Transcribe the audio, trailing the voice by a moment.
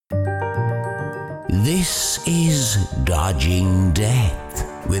This is Dodging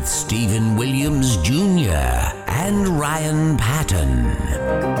Death with Stephen Williams Jr. and Ryan Patton.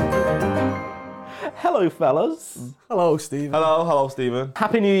 Hello, fellas. Hello, Stephen. Hello, Stephen.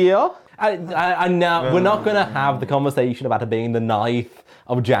 Happy New Year. I know we're not going to have the conversation about it being the 9th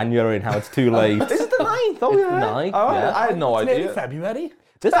of January and how it's too late. Is it the 9th? Oh, It's yeah. the 9th, Oh, yeah. I had no It's nearly idea. February.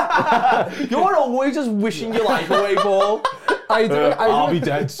 You're always just wishing your life away, Paul. I do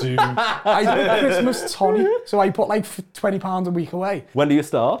dead soon. I do a Christmas tonic, so I put like £20 a week away. When do you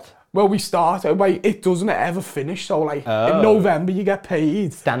start? Well, we start, it doesn't ever finish, so like in November you get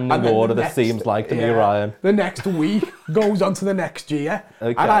paid. Standing And then order, the that seems like to me, yeah, Ryan. The next week goes on to the next year.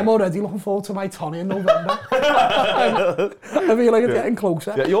 Okay. And I'm already looking forward to my tonic in November. I feel like it's getting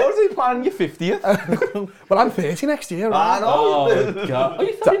closer. Yeah, you're already planning your 50th. Well, I'm 30 next year, right? I know. Oh, God. Are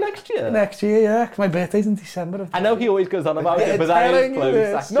you 30 next year? Next year, yeah, 'cause my birthday's in December. I know he always goes on about it, but that is telling you close,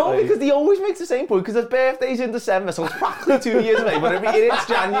 this. actually. No, because he always makes the same point, because his birthday's in December, so it's practically 2 years away, but it's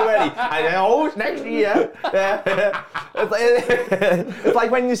January, and then, oh, it's next year. Yeah. It's like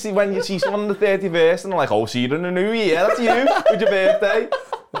when you see someone on the 31st, and they're like, oh, see you in the new year, that's you, with your birthday.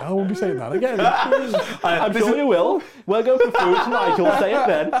 I won't be saying that again. I'm sure you will. We're going for food tonight, you'll say it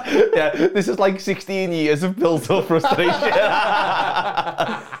then. Yeah, this is like 16 years of built-up frustration.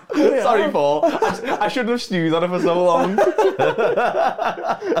 Sorry, Paul. I shouldn't have stewed on it for so long.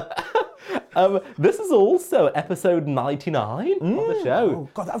 This is also episode 99 of the show. Oh,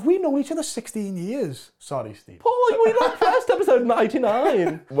 God, have we known each other 16 years? Sorry, Steve. Paul, we not pressed episode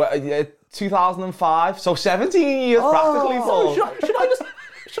 99. Well, yeah, 2005, so 17 years practically, Paul. Should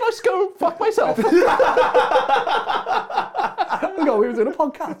I just go and fuck myself? No, we was in a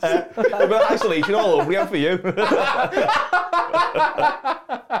podcast. A bit of isolation all over again for you.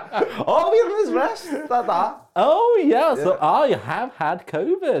 Oh, we have this rest. That. Oh, yeah, so I have had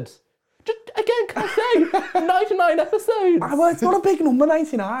COVID. Just, again, can I say, 99 episodes. Well, it's not a big number,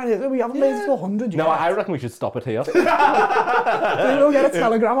 99, is it? We haven't made it to 100 yet. No, I reckon we should stop it here. We'll get a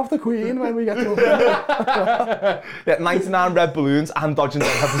telegram off the Queen when we get to 100. Yeah, 99 red balloons and dodging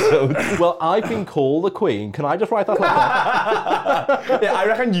death episodes. Well, I've been called the Queen. Can I just write that letter? Yeah, I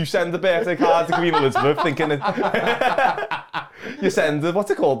reckon you send the birthday card to Queen Elizabeth thinking that you send the, what's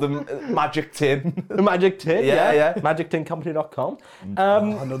it called, the magic tin. The Magic Tin, Yeah. MagicTinCompany.com.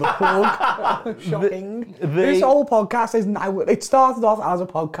 Another plug. Shocking. The- This whole podcast is now, it started off as a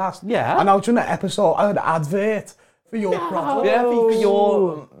podcast. Yeah. And now it's an episode, an advert for your product. Yeah, for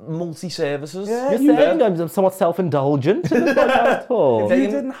your multi-services. Yeah, You're you saying I'm somewhat self-indulgent in this podcast, Paul? If you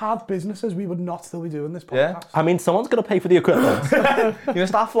didn't have businesses, we would not still be doing this Yeah. podcast. I mean, someone's going to pay for the equipment. You're going to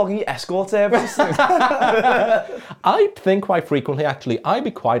start flogging your escort services. I think quite frequently, actually, I'd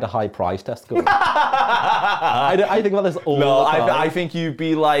be quite a high-priced escort. I think about this all No, the time. I think you'd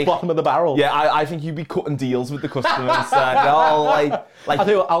be like... Bottom of the barrel. Yeah, I think you'd be cutting deals with the customers. No, like I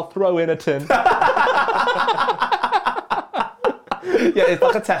think I'll throw in a tin. yeah, it's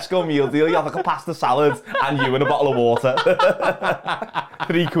like a Tesco meal deal. You have like a pasta salad and you and a bottle of water.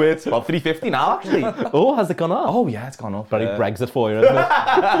 £3. Well, $3.50 now, actually. Oh, has it gone up? Oh yeah, it's gone up. Very Brexit for you, isn't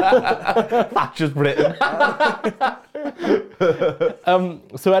it? Thatcher's Britain.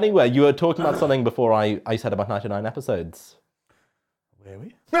 So anyway, you were talking about something before I said about 99 episodes. Were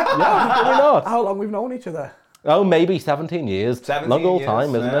we? Yeah, probably not. How long we've known each other? Oh, maybe 17 years. 17 Long old years,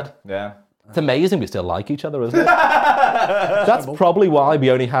 time, isn't yeah. it? Yeah. It's amazing we still like each other, isn't it? That's probably why we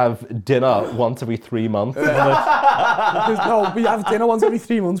only have dinner once every 3 months, isn't it? Because, no, we have dinner once every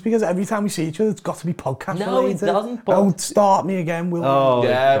 3 months because every time we see each other, it's got to be podcast No, it related. doesn't, but- Don't start me again, will Oh,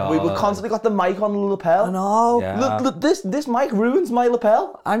 Yeah, we've God. constantly got the mic on the lapel. I know. Yeah. Look, this mic ruins my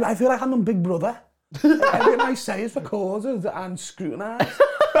lapel. I feel like I'm on Big Brother. Everything I say is recorded and scrutinised.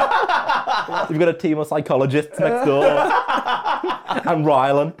 You've got a team of psychologists next door. And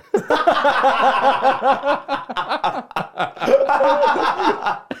Rylan.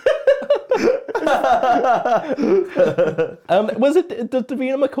 Does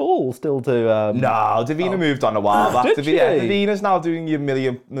Davina McCall still do... No, Davina moved on a while back. Did Yeah, she? Davina's now doing your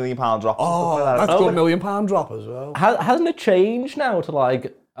million pound drops. Oh, and stuff like that's that. got £1 million drop as well. Hasn't it changed now to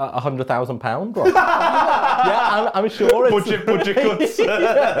like £100,000 drop? Yeah, I'm sure it's... Budget cuts.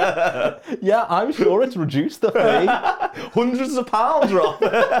 Yeah, I'm sure it's reduced the fee. Hundreds of pounds drop.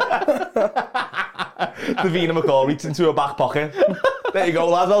 Davina McCall reached into her back pocket. There you go,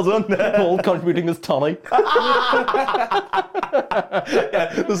 lad, well done. Paul contributing his tonny.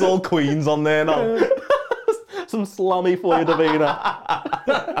 Yeah, there's all queens on there now. Some slummy for you, Davina.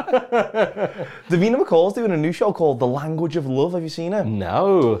 Davina McCall's doing a new show called The Language of Love. Have you seen it?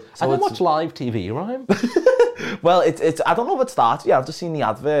 No. I don't it's- watch live TV, Ryan. Well, it's. I don't know if it starts yet. I've just seen the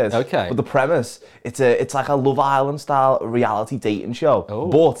advert. Okay. But the premise, it's like a Love Island style reality dating show. Oh,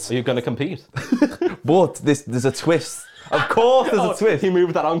 But are you going to compete? there's a twist. Of course, there's a twist. He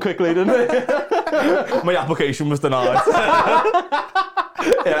moved that on quickly, didn't he? My application was denied.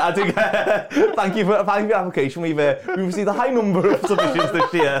 Yeah, I think. Thank you for your application. We've received a high number of submissions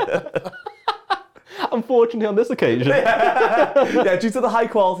this year. Unfortunately, on this occasion. Yeah, due to the high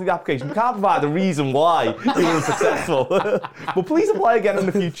quality of the application, we can't provide a reason why you were unsuccessful. But please apply again in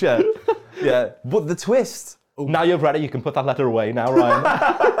the future. Yeah, but the twist. Now you've read it, you can put that letter away now, Ryan.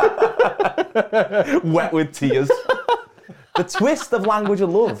 Wet with tears. The twist of Language of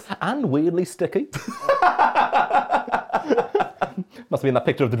Love. And weirdly sticky. Must have been that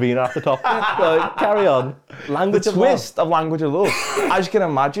picture of Davina at the top. So, carry on. Language The of twist of Language of Love. As you can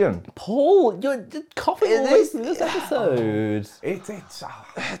imagine. Love. Paul, you're coughing all the way through this episode.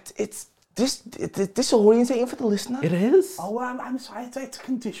 It's disorientating for the listener. It is? Oh, I'm sorry, it's a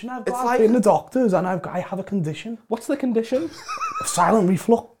condition I've It's got. like- I've been to the doctors and I have a condition. What's the condition? Silent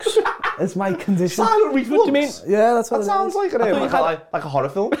reflux is my condition. Silent reflux. What do you mean? Yeah, that's what That it sounds is. like like a horror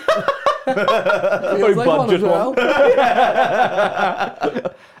film. Feels like one as budget well.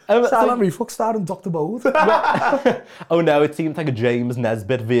 So- Silent reflux starring Dr. Bode. oh no, it seems like a James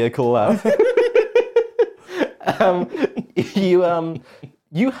Nesbitt vehicle.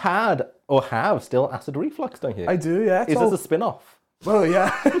 You had or have still acid reflux, don't you? I do, yeah. Is this a spin-off? Well, yeah.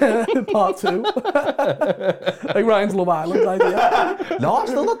 Part 2. Like Ryan's Love Island idea. No, I've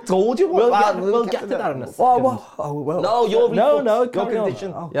still not told you what. We'll get to that in a second. Well. No, your reflux, No, your carry on.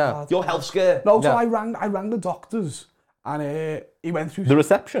 condition, Yeah. your health scare. No, so No. I rang the doctors and he went through... The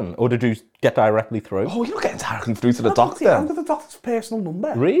reception, or did you get directly through? Oh, you're not getting directly through to the I'm doctor. got the doctor's personal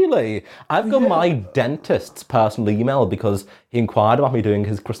number. Really? I've got my dentist's personal email because he inquired about me doing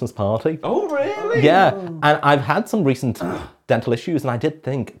his Christmas party. Oh, really? Yeah, and I've had some recent dental issues, and I did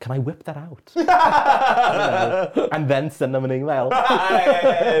think, can I whip that out? And then send them an email.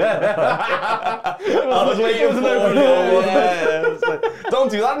 I was waiting for it. Don't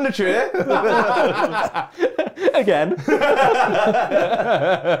do that in the chair. Again.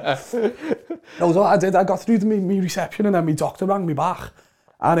 No, so I did. I got through to me reception and then my doctor rang me back.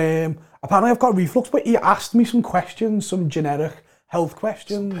 And apparently I've got reflux, but he asked me some questions, some generic health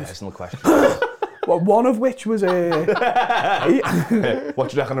questions. Personal question. Well, one of which was... What do you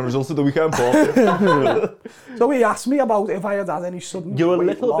reckon the results of the weekend, Paul? So he asked me about if I had had any sudden You're a weight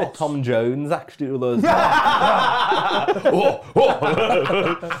little loss. bit Tom Jones, actually, with those.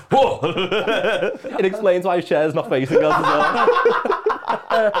 It explains why Cher's not facing us as well.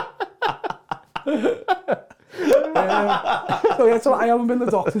 So I haven't been to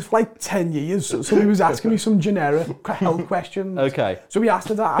the doctors for like 10 years. So he was asking me some generic health questions. Okay. So he asked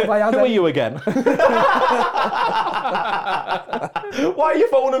me that. Have I had Who are any- you again? Why are you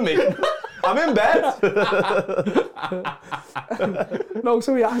phoning me? I'm in bed. No,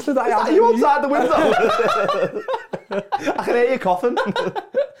 so he asked me that. Are you outside the window? I can hear you coughing.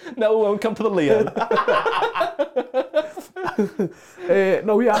 No, we won't come to the Leo.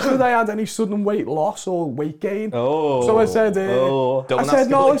 No, he asked me if I had any sudden weight loss or weight gain. Oh. So I said, Oh. I said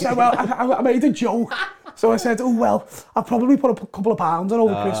no. I said, well, I made a joke. So I said, oh well, I'll probably put a couple of pounds on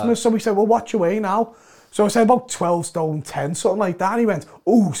over Christmas. So he said, well, what's your weight now? So I said about 12 stone 10, something like that. And he went,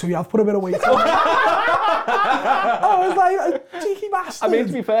 oh, so you have put a bit of weight on. I was like, a cheeky bastard. I mean,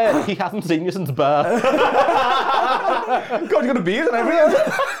 to be fair, he hasn't seen you since birth. God, you got a beard and everything.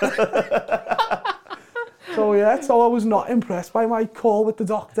 So yeah, so I was not impressed by my call with the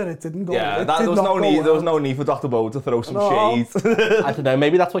doctor. It didn't go. Yeah, it there did was not no go need. well. There was no need for Dr. Bow to throw some No. shade. I don't know,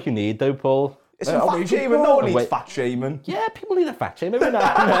 maybe that's what you need though, Paul. It's some fat wait, shaming. No one needs wait. fat shaming. Yeah, people need a fat shame every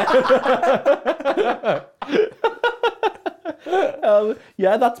now and then.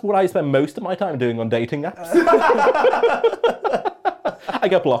 Yeah, that's what I spend most of my time doing on dating apps. I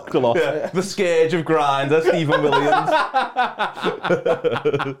get blocked a lot. Yeah. The scourge of Grindr, Stephen Williams.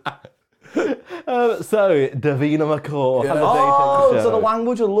 So, Davina McCaw. Yeah. hello, Oh, dating so the show.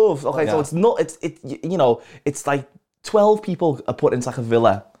 language of love. Okay, so Yeah. it's not. You know, it's like 12 people are put into like a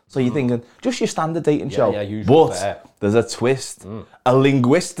villa. So you're thinking just your standard dating show. yeah, usual but fare. there's a twist, a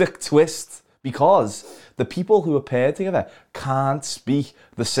linguistic twist, because the people who are paired together can't speak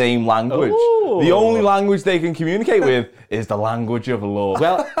the same language. Ooh. The only language they can communicate with is the language of love.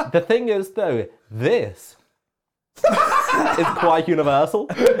 Well, the thing is though, this It's quite universal.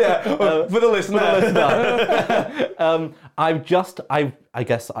 Yeah, for the listener. I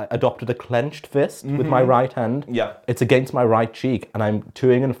guess I adopted a clenched fist with my right hand. Yeah. It's against my right cheek, and I'm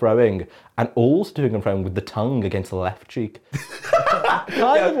toing and froing, and also toing and froing with the tongue against the left cheek.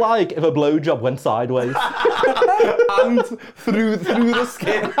 Kind of like if a blowjob went sideways. And through the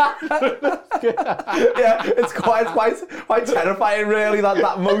skin. Yeah, it's quite terrifying, really,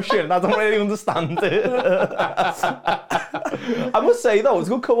 that motion. I don't really understand it. I must say though, it's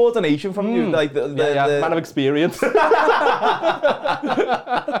good coordination from you, like the man of experience.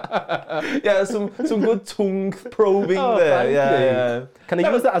 Yeah, some good tongue probing there. Thank Yeah, you. yeah. Can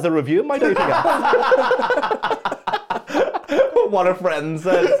I use that as a review of my dating app? What a friend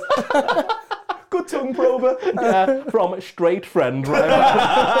says. Good tongue prober. Yeah, from straight friend,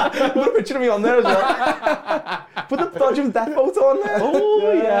 right? Put a picture of me on there as well. Put the Dodge of Death photo on there.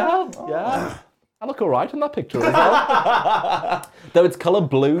 Oh, yeah. I look all right in that picture as well. Though it's colour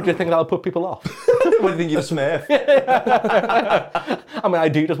blue, do you think that'll put people off? What do you think, you're a Smurf? I mean, I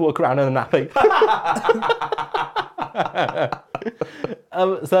do just walk around in a nappy.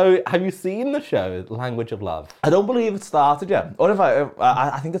 So, have you seen the show, Language of Love? I don't believe it started yet. Or if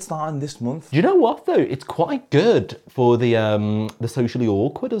I think it's starting this month. Do you know what, though? It's quite good for the socially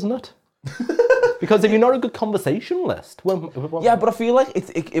awkward, isn't it? Because if you're not a good conversationalist, Yeah, but I feel like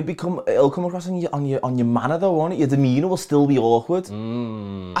it'll come across on your manner though, won't it? Your demeanour will still be awkward.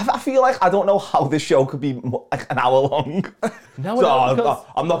 I feel like I don't know how this show could be like an hour long. No, So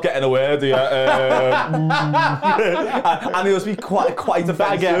I'm not getting a word here. And it must be quite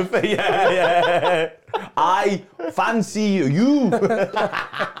offensive. Yeah. I fancy you.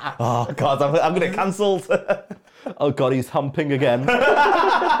 Oh God, I'm gonna get cancelled. Oh God, he's humping again.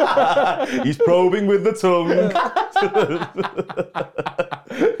 He's probing with the tongue.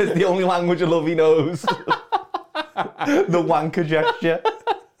 It's the only language of love he knows. The wanker gesture.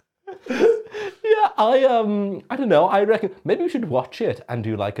 Yeah, I don't know. I reckon maybe we should watch it and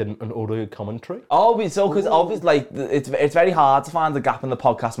do like an audio commentary. Oh, so because obviously, like, it's very hard to find a gap in the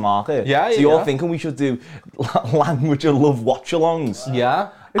podcast market. Yeah, So you're thinking we should do language of love watch-alongs. Yeah.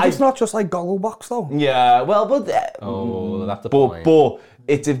 It's not just like Gogglebox though. Yeah. Well, but Oh, that's the point. but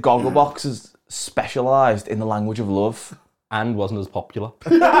it's if Gogglebox is specialised in the language of love. And wasn't as popular.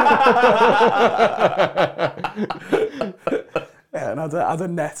 Yeah, and had a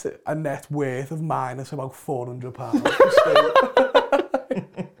net worth of minus about £400.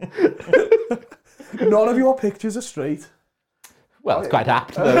 None of your pictures are straight. Well, it's quite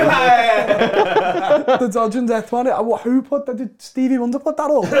apt though. The Dodge and Death one, who put that? Did Stevie Wonder put that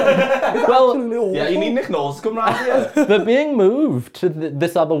up? Well, Absolutely awful. Yeah, you need Nick Knowles to come round here. They're being moved to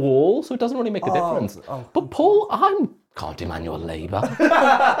this other wall, so it doesn't really make a difference. But Paul, I can't demand your labour.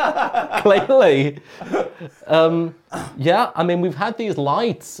 Clearly. Yeah, I mean, we've had these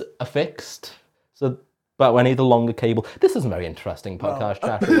lights affixed, but we need a longer cable. This is a very interesting podcast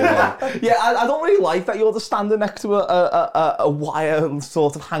chat. Yeah, I don't really like that you're just standing next to a wire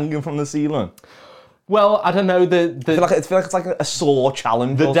sort of hanging from the ceiling. Well, I don't know, I feel like it's like a sore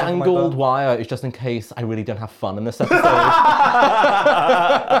challenge. the or something like dangled that. wire is just in case I really don't have fun in this episode.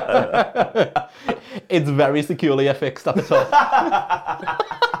 It's very securely affixed at the top.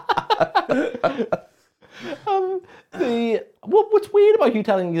 What's weird about you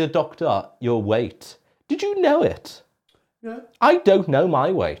telling the doctor your weight? Did you know it? Yeah. I don't know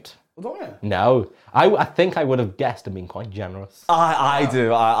my weight. Well, don't you? No. I think I would have guessed and been quite generous. I do.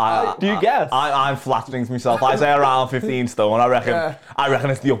 Do you guess? I'm flattering to myself. I say around 15 stone. I reckon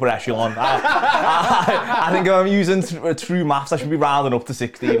it's the upper echelon. I think if I'm using true maths, I should be rounding up to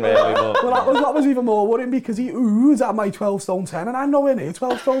 16 really. But, Well, that was even more worrying because he oohs at my 12 stone 10 and I'm nowhere near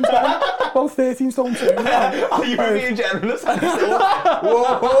 12 stone 10. About 13 stone 2. are you being generous?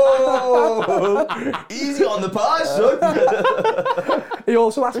 Whoa! Easy on the price, son. He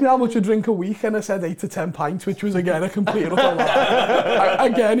also asked me how much I drink a week and I said 8 to 10 pints, which was again a complete utter lie.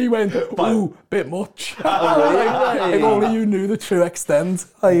 Again, he went, ooh, bit much. Like, if only you knew the true extent.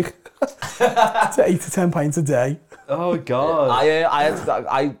 Like, it's 8 to 10 pints a day. Oh, God.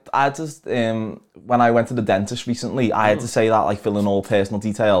 I had to when I went to the dentist recently, I had to say that, like, fill in all personal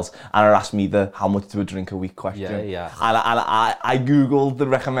details, and it asked me the how much do I drink a week question. Yeah. And I googled the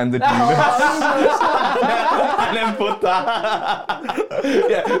recommended units and then put that.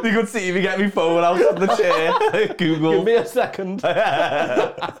 Yeah, you could see me get my phone out of the chair. Google. Give me a second.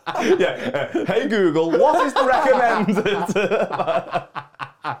 Yeah. Hey Google, what is the recommended?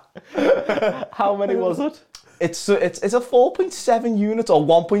 How many was it? It's a 4.7 units or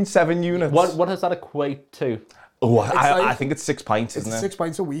 1.7 units. What does that equate to? Oh, I like- think it's 6 pints, It's isn't it? 6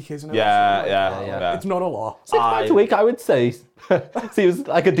 pints a week, isn't it? Yeah. It's not a lot. 6 pints a week, I would say, seems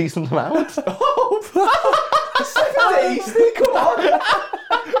like a decent amount. 7 days, Steve, come on.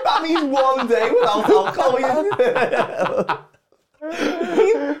 That means 1 day without alcohol.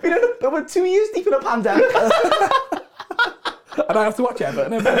 We're 2 years deep in a pandemic. And I have to watch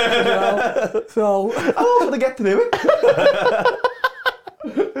Everton every week as well. So, How else would I get through it?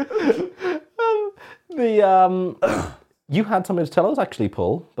 You had something to tell us, actually,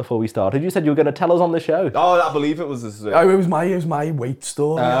 Paul, before we started. You said you were going to tell us on the show. Oh, I believe it was this. it was my weight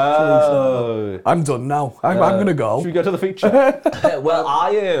story, actually. So I'm done now. I'm going to go. Should we go to the feature? Well,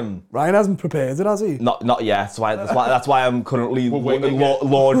 I am. Ryan hasn't prepared it, has he? Not yet. That's why I'm currently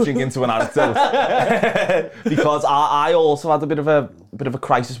launching into an anecdote. Because I also had a bit of a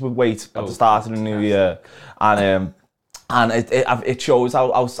crisis with weight at the start of the new year, and it shows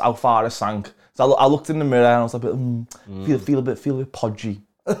how far I sank. So I looked in the mirror and I was like, feel a bit podgy.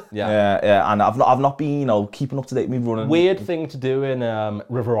 Yeah, and I've not been, keeping up to date with me running. Weird thing to do in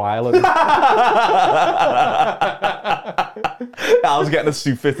River Island. I was getting a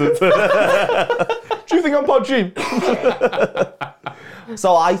suit fitted. Do you think I'm podgy?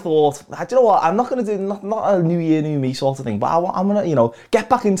 So I thought, do you know what? I'm not going to do not a new year, new me sort of thing, but I'm going to, get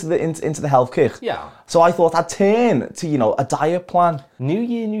back into the health kick. Yeah. So I thought I'd turn to, a diet plan. New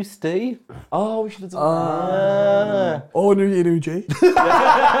year, new Steve. Oh, we should have done that. Oh, New Year, New G.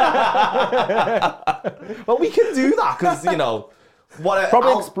 Well, we can do that because,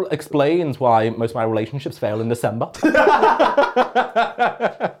 Probably explains why most of my relationships fail in December.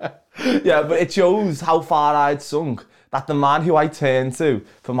 Yeah, but it shows how far I'd sunk. That the man who I turned to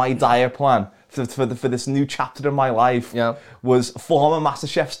for my diet plan, for this new chapter in my life, was former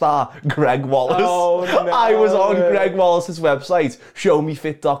MasterChef star Greg Wallace. Oh, no. I was on Greg Wallace's website,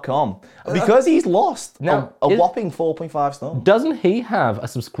 showmefit.com, because he's lost Now, a whopping 4.5 stone. Doesn't he have a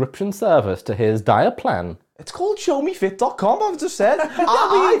subscription service to his diet plan? It's called showmefit.com, I've just said.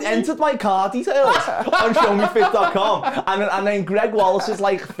 I entered my card details on showmefit.com, and then Greg Wallace's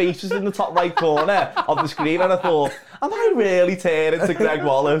face was in the top right corner of the screen, and I thought, am I really turning to Greg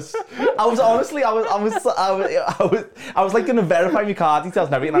Wallace? I was honestly, I was like going to verify my card details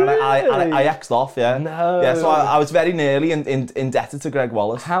and everything, and I X'd off, yeah. No. Yeah, so I was very nearly indebted to Greg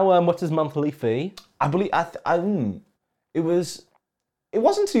Wallace. How? What's his monthly fee? I believe it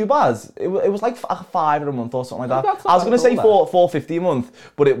wasn't too bad. It was like $5 a month or something like that. I was going to say $4.50 a month,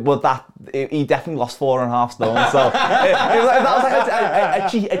 but he definitely lost 4.5 stone. So that was like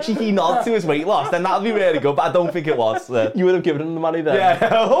a cheeky nod to his weight loss. Then that'd be really good. But I don't think it was. You would have given him the money then. Yeah.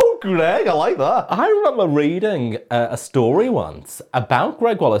 Oh, Greg, I like that. I remember reading a story once about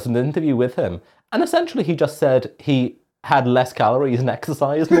Greg Wallace and an interview with him, and essentially he just said he had less calories and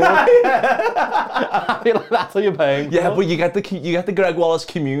exercised more. I feel like that's what you're paying for. Yeah, but you get the Greg Wallace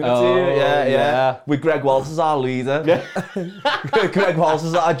community. Oh, yeah. With Greg Wallace as our leader. Greg Wallace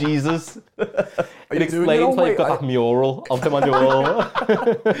is our Jesus. It explains why you've got that mural of him on your wall.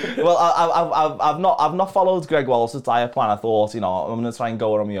 Well, I've not followed Greg Wallace's diet plan. I thought, I'm going to try and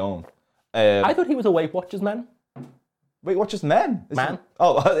go on my own. I thought he was a Weight Watchers man. Wait, what? Just men? Man?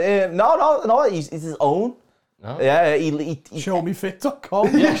 No. He's his own. Oh. Yeah,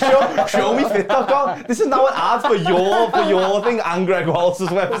 Showmefit.com. Yeah, showmefit.com. This is now an ad for your thing and Greg Wallace's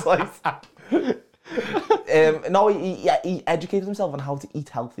website. He educated himself on how to eat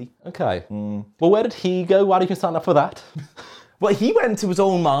healthy. Okay. Well, where did he go? Why did you sign up for that? Well, he went to his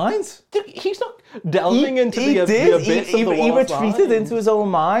own mind. He's not delving into the abyss of the He Wallace retreated mind. into his own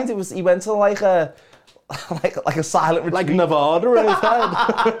mind. He went to like a silent retreat. Like Nevada in his head.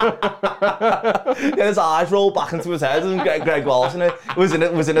 Yeah, his eyes rolled back into his head, and Greg Wallace was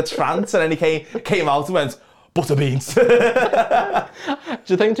in a trance, and then he came out and went, butter beans. Do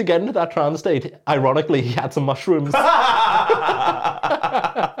you think to get into that trance state, ironically, he had some mushrooms?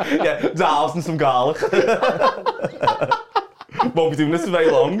 Yeah, doused in some garlic. Won't be doing this for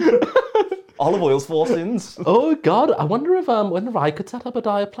very long. Olive oil's 4 sins. Oh God, I wonder if I could set up a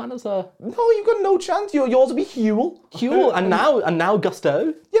diet plan as a No, you've got no chance. Yours will be Huel. Huel, and now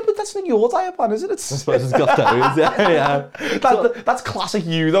Gusto. Yeah, but that's not your diet plan, is it? I suppose it's Gusto's, yeah. That's classic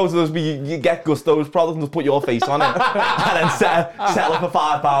you, though. So you get Gusto's product and just put your face on it, and then sell it for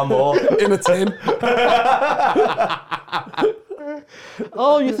 £5 more In a tin.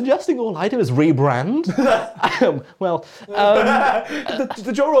 Oh, you're suggesting all I do is rebrand?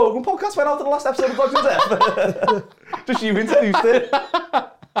 The Joe Rogan podcast went out in the last episode of Dodging Death. Just you introduced it.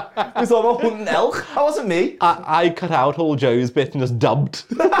 We was talking about hunting elk. That wasn't me. I cut out all Joe's bit and just dubbed.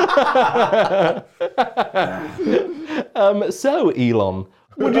 So, Elon,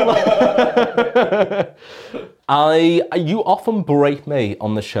 Would you like? You often berate me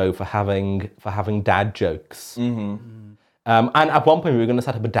on the show for having dad jokes. And at one point we were going to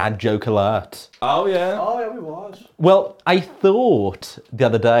set up a dad joke alert. Oh, yeah. Oh, yeah, we was. Well, I thought the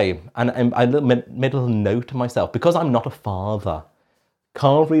other day, and I made a little note to myself, because I'm not a father,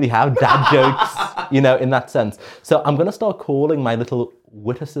 can't really have dad jokes, in that sense. So I'm going to start calling my little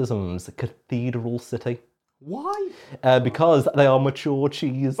witticisms Cathedral City. Why? Because they are mature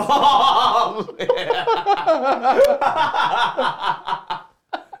cheese.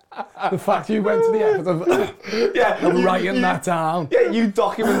 The fact you went to the effort of writing that down. Yeah, you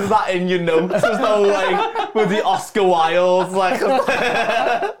documented that in your notes. There's no with the Oscar Wilde,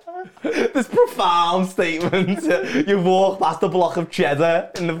 this profound statement. You walk past a block of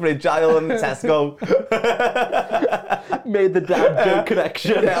cheddar in the fridge aisle in Tesco. Made the dad joke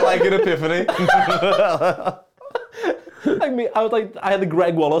connection. Yeah, like an epiphany. I had the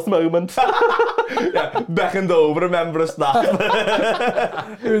Greg Wallace moment. Yeah, beckoned over a member of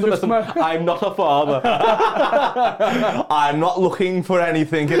staff. Listen, I'm not a father. I'm not looking for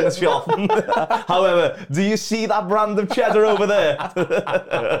anything in the shop. However, do you see that brand of cheddar over there?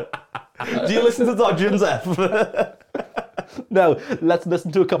 Do you listen to Dodgins F? No, let's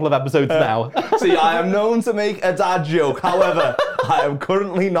listen to a couple of episodes now. See, I am known to make a dad joke. However, I am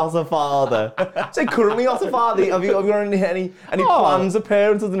currently not a father. Say currently not a father. Have you got any plans of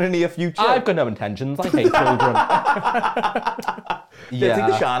parenthood in the near future? I've got no intentions. I hate children. They take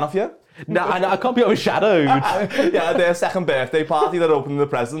the shine off you. No, I can't be overshadowed. Yeah, their second birthday party, they're opening the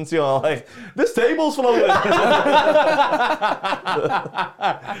presents, you're like, this table's floating.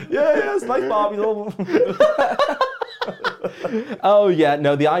 yeah, it's nice Barbie's all. Oh yeah,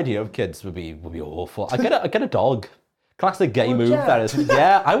 no, the idea of kids would be awful. I get a dog. Classic gay move, yeah. that is.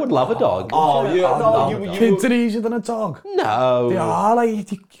 Yeah, I would love a dog. Oh, yeah, no, you Kids are easier than a dog. No. They are, you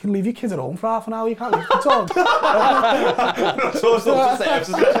can leave your kids at home for half an hour, you can't leave the dog. So social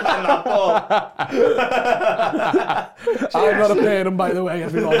services that I'm not a parent, by the way,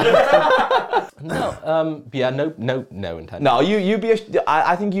 everyone. No, no intention. No,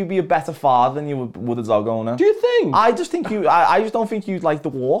 I think you'd be a better father than you would a dog owner. Do you think? I just think I just don't think you'd like to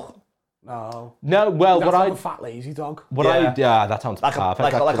walk. No. No, well, That's what like I... a fat, lazy dog. that sounds Like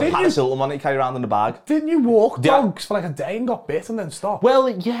perfect. a actually. Paris Hilton one that you carry around in a bag. Didn't you walk dogs for like a day and got bit and then stopped? Well,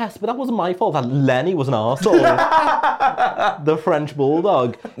 yes, but that wasn't my fault. That Lenny was an arsehole. The French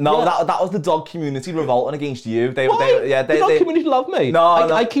bulldog. No, that was the dog community revolting against you. The dog community love me. No,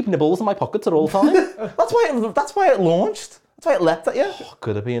 I keep nibbles in my pockets at all times. That's why it launched. That's why it leapt at you.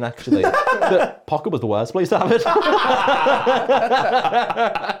 Could have been, actually. The pocket was the worst place to have it.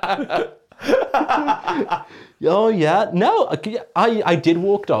 Oh yeah, no, I did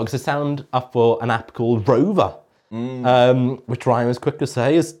walk dogs. I signed up for an app called Rover, which Ryan was quick to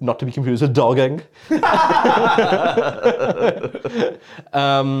say is not to be confused with dogging.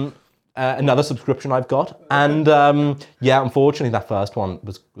 Another subscription I've got, and unfortunately that first one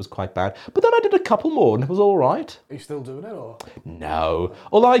was quite bad. But then I did a couple more, and it was all right. Are you still doing it, or? No,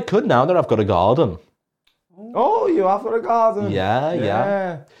 although I could now that I've got a garden. Oh, you have got a garden.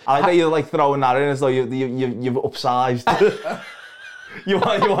 Yeah. I like that you're like throwing that in as though you've upsized. You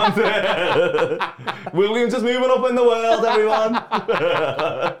want Williams is moving up in the world, everyone.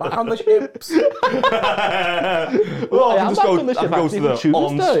 Back on the ships. Well, I am back on the ship, goes to the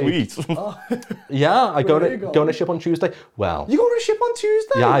Tuesday. ensuite. Yeah, I go Where are you on a ship on Tuesday. Well, You go to a ship on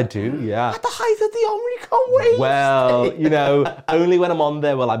Tuesday? yeah, I do. Yeah. At the height of the Omicron wave. Well, only when I'm on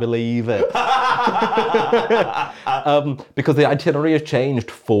there will I believe it. Because the itinerary has changed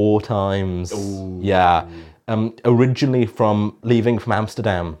 4 times. Ooh. Yeah. Originally leaving from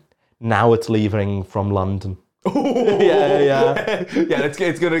Amsterdam. Now it's leaving from London. Yeah. Yeah, it's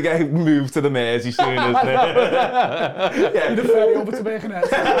going to get moved to the Mersey soon, isn't it? Yeah. You'd have ferry over to Birkenhead.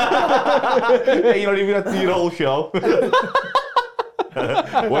 Yeah, you're not even going to do your whole show. We're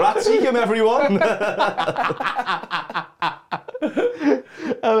at Seacombe, everyone.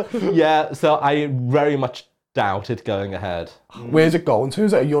 So I very much doubt it going ahead. Where's it going to?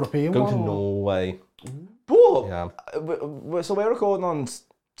 Is it a European Going one? to Norway. But, Yeah. So we're recording on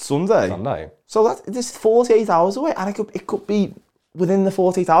Sunday. So This 48 hours away, and it could be within the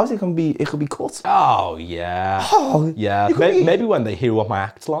 48 hours. It could be cut. Oh yeah. Oh, yeah. Maybe when they hear what my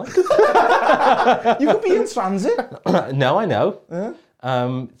act's like. You could be in transit. No, I know. Yeah.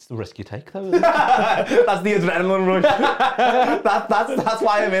 It's the risk you take, though, isn't it? That's the adrenaline rush. That's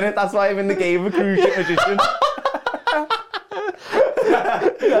why I'm in it. That's why I'm in the game of cruise ship magician.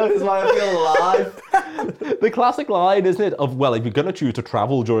 That's why I feel alive. The classic line, isn't it, of, well, if you're going to choose to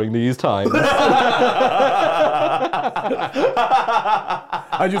travel during these times.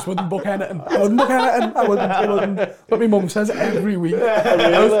 I just wouldn't book anything. I wouldn't book anything. I wouldn't. But my mum says every week. I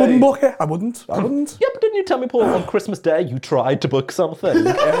just wouldn't book it. I wouldn't. Yeah, but didn't you tell me, Paul, on Christmas Day you tried to book something?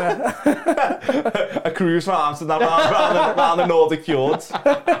 A cruise from Amsterdam around the Nordic fjords.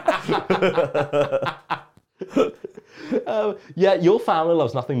 Yeah, your family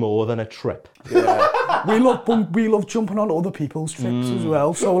loves nothing more than a trip. We love jumping on other people's trips as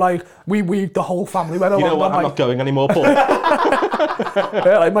well. So like we the whole family went along. You know what? I'm not going anymore, Paul.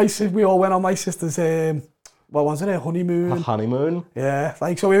 Like we all went on my sister's what was it, a honeymoon? A honeymoon. Yeah,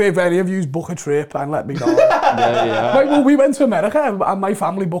 like so if any of you book a trip and let me know. Yeah. Like, well, we went to America and my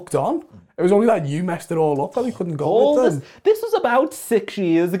family booked on. It was only that you messed it all up that we couldn't go Paul, with them. this was about 6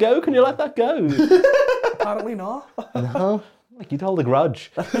 years ago. Can you let that go? Apparently not. No, like you'd hold a grudge.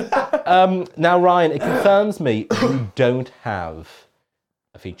 Now, Ryan, it concerns me you don't have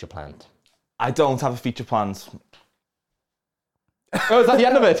a feature planned. I don't have a feature planned. Oh, is that the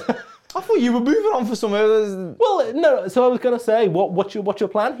end of it? I thought you were moving on for some others. Well, no. So I was going to say, what's your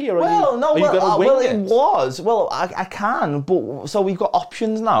plan here? Are Well, you, no, are you going to wing well, it? it was. Well, I can, but so we've got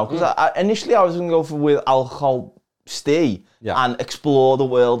options now. Because initially I was going to go with alcohol stay and explore the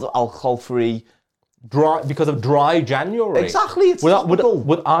world alcohol-free. Dry because of dry January. Exactly, it's topical.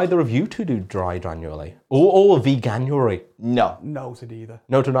 Would either of you two do dry January or veganuary? No. No to neither.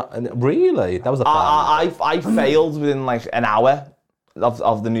 No, to not really. That was a plan. I failed within like an hour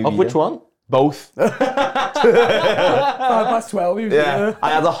of the new year. Of which one? Both. 12. He was Yeah, I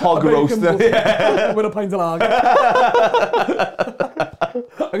had a hog roast. with a pint of lager.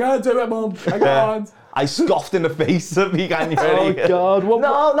 I can't do it, Mum. I can't. I scoffed in the face of veganuary. Oh God! What,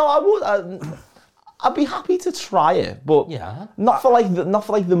 No, I would. I'd be happy to try it, but not for like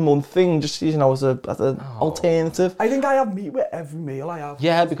the month thing. Just as an alternative. I think I have meat with every meal I have.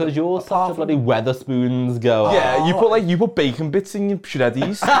 Yeah, because you're such a bloody Weatherspoons go. Yeah, you put bacon bits in your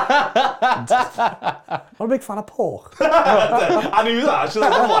shreddies. I'm a big fan of pork. I knew that. I should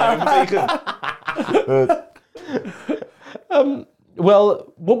have bacon.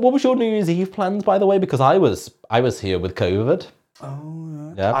 Well, what was your New Year's Eve plans, by the way? Because I was here with COVID.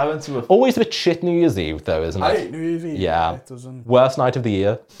 Oh, Yeah. I went to a... Always a bit shit New Year's Eve, though, isn't it? I hate New Year's Eve. Yeah. It doesn't. Worst night of the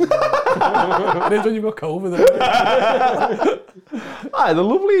year. It is when you've got COVID. I had a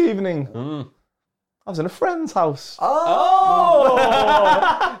lovely evening. I was in a friend's house. Oh!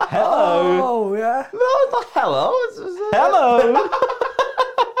 Hello. Oh, yeah. No, it's not hello. It's Hello.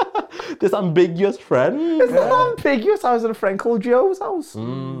 This ambiguous friend. It's not ambiguous. I was at a friend called Joe's house.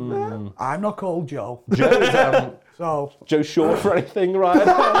 I'm not called Joe. Joe's, So, Joe short for anything, Ryan?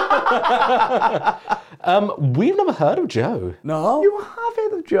 We've never heard of Joe. no. You have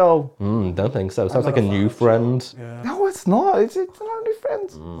heard of Joe? Don't think so. Sounds like a new friend. Yeah. No, it's not. It's not a new friend.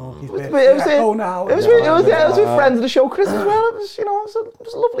 Oh, he's It was, now. it was with friends of the show, Chris, as well. It was, it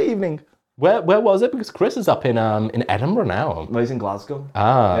was a lovely evening. Where was it? Because Chris is up in Edinburgh now. No, he's in Glasgow.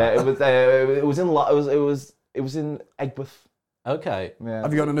 Ah. It was in Egbert. Okay. Yeah.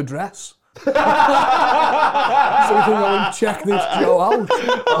 Have you got an address? So we can go and check this Joe out.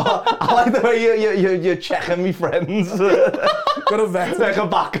 I like the way you're checking me friends. Got a vet. Like a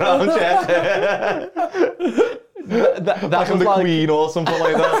background check. That Like was the like, Queen or something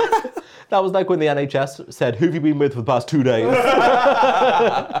like that. that was like when the NHS said, "Who have you been with for the past 2 days?"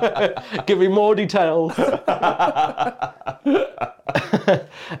 Give me more details. I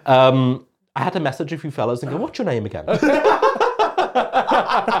had to message a few fellas and go, "What's your name again?"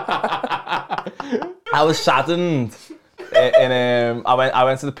 I was saddened. I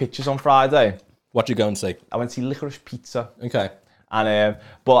went to the pictures on Friday. What you go and see? I went to see Licorice Pizza. Okay. And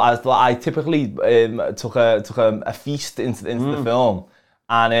but I typically took a feast into the film,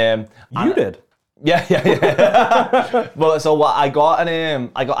 and You did? Yeah. Well, so what I got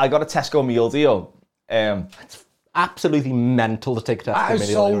I got a Tesco meal deal. Absolutely mental to take a Tesco That is meal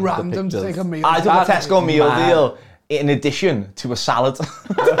so deal into the random to pictures. take a meal. I took That's a Tesco meal mad. deal in addition to a salad.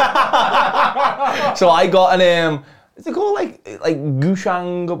 So I got an is it called like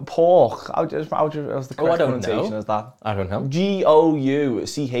Gushang pork? How's the correct pronunciation is that? I don't know. Gouchang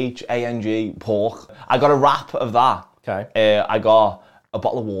pork. I got a wrap of that. Okay. I got a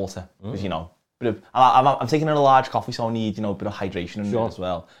bottle of water, because I'm taking in a large coffee, so I need a bit of hydration in it as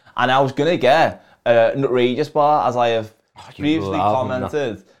well. And I was gonna get an outrageous bar, as I have previously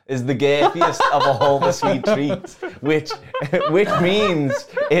commented, is the gafiest of all the sweet treats, which means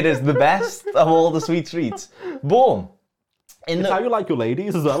it is the best of all the sweet treats. Boom. It's how you like your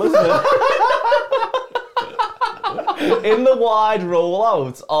ladies as well, isn't it? in the wide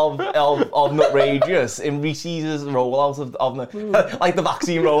rollout of Nutrageous, in Reese's rollout of like the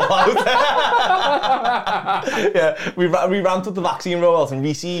vaccine rollout. Yeah, we ramped up the vaccine rollout, and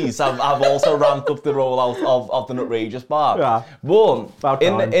Reese's have also ramped up the rollout of the Nutrageous bar. Yeah. But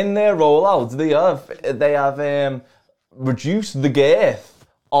in their rollout, they have reduced the girth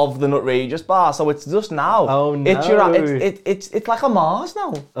of the Nutrageous bar, so it's just now. Oh no! It's like a Mars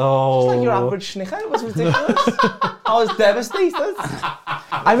now. Oh. It's like your average Snicker. It was ridiculous. I was devastated.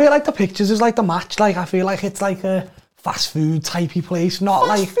 I feel like the pictures is like the match. Like I feel like it's like a fast food typey place, not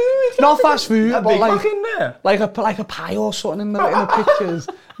Fast like food? not fast food, A but Big like Mac in there. like a pie or something in the pictures.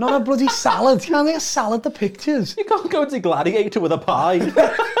 Not a bloody salad. You can't think a salad. The pictures. You can't go to Gladiator with a pie.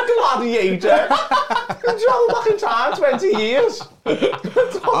 Gladiator. You travel back in time 20 years.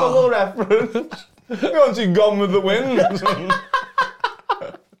 Total reference. You want to see Gone with the Wind?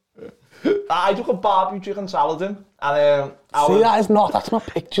 I took a barbecue chicken salad in, and That's not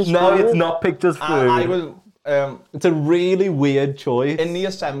pictures. No, food. it's not pictures food. I was It's a really weird choice. in the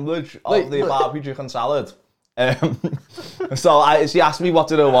assemblage of the barbecue chicken salad. So she asked me what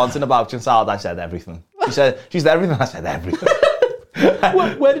did I want in a barbecue salad. I said everything. She said everything. I said everything.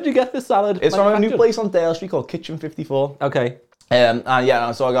 Where did you get this salad? It's from a new manufactured? place on Dale Street called Kitchen 54. Okay. And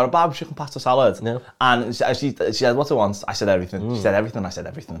yeah, so I got a barbecue chicken pasta salad. Yeah. And she said, what I want? I said everything. She said everything. I said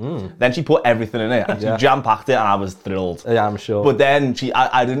everything. Then she put everything in it. And she jam-packed it, and I was thrilled. Yeah, I'm sure. But then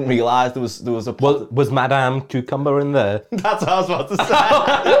I didn't realise there was a... was Madame Cucumber in there? That's what I was about to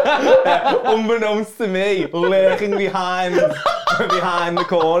say. Unbeknownst to me, lurking behind the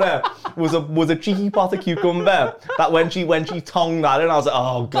corner was a cheeky pot of cucumber that when she tongued that in, I was like,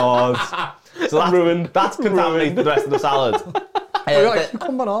 oh God. So that's Ruined. That's contaminated the rest of the salad. You're like,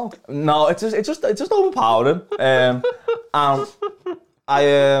 cucumber now. No, it's just overpowering. And I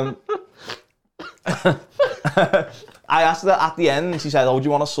I asked her at the end, and she said, "Oh, do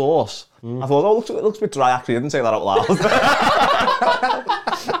you want a sauce?" I thought, "Oh, it looks a bit dry." Actually, I didn't say that out loud.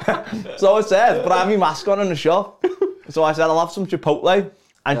 So I said, "But I have my mask on in the shop." So I said, "I'll have some Chipotle."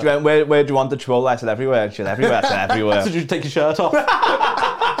 And she went, where do you want the Chipotle? I said, "Everywhere." And she said, "Everywhere." I said, "Everywhere." So did you take your shirt off?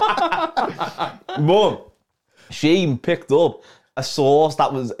 But she picked up a sauce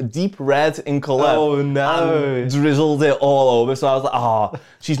that was deep red in colour. Oh, no. And drizzled it all over. So I was like, oh,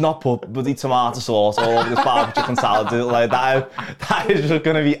 she's not put bloody tomato sauce all over this barbecue chicken salad. Like that is just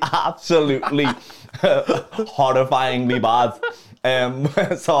going to be absolutely horrifyingly bad.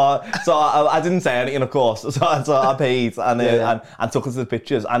 So I didn't say anything, of course. So I paid and took us to the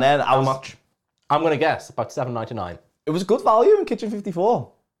pictures. And then How much? I'm going to guess about $7.99. It was good value in Kitchen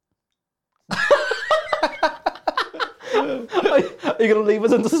 54. Are you going to leave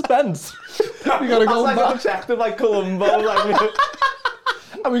us in suspense? We gotta go That's and like a buy, detective, like Columbo.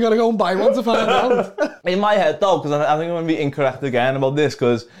 and we gotta go and buy one to find out. In my head, though, because I think I'm going to be incorrect again about this,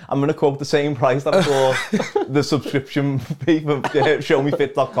 because I'm going to quote the same price that I saw the subscription fee for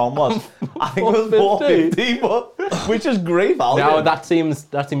ShowMeFit.com was. I think it was $4.50, but which is great value. No, that seems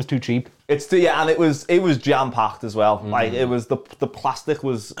too cheap. It's and it was jam packed as well. Like it was the plastic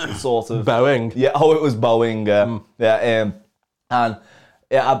was sort of Boeing. Yeah, it was Boeing.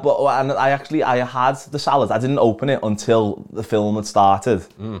 And I had the salad. I didn't open it until the film had started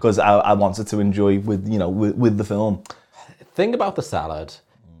because I wanted to enjoy with the film. Think about the salad.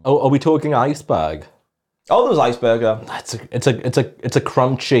 Oh, are we talking iceberg? Oh, there was iceberg. Yeah. It's a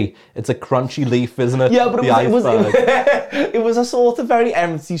crunchy leaf, isn't it? Yeah, but it it was a sort of very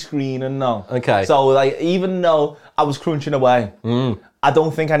empty screen, and no. Okay. So like, even though I was crunching away, I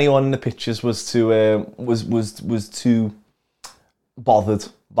don't think anyone in the pictures was too bothered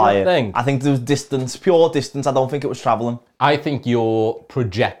by it. I think there was distance, pure distance. I don't think it was travelling. I think you're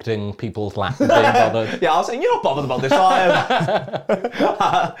projecting people's lack of being bothered. Yeah, I was saying, you're not bothered about this, are you?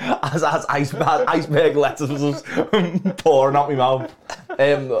 as iceberg letters was pouring out my mouth.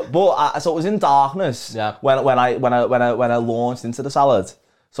 So it was in darkness when I launched into the salad.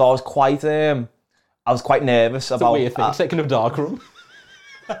 So I was quite nervous about. Weird thing, taking of darkroom.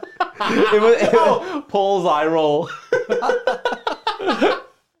 Paul's eye roll.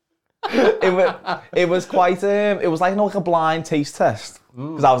 It was quite it was like a blind taste test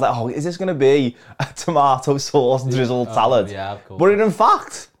because I was like, oh, is this going to be a tomato sauce drizzled salad? Yeah, of course. But in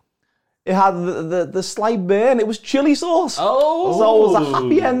fact, it had the slight burn. It was chili sauce. Oh, so it was a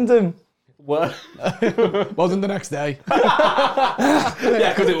happy ending. What? Wasn't the next day.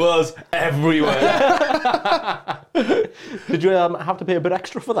 Yeah, because it was everywhere. Did you have to pay a bit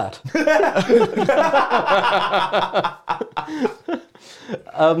extra for that?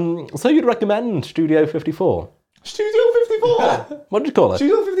 So you'd recommend Studio 54? Studio 54. What did you call it?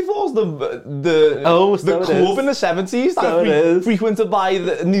 Studio 54 is the Oh, so the it club is. in the 70s So that it is. frequented by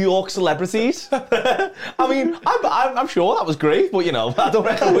the New York celebrities. I mean, I'm sure that was great, but you know, I don't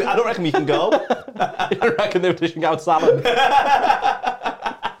reckon we can go. I reckon they were dishing out salad.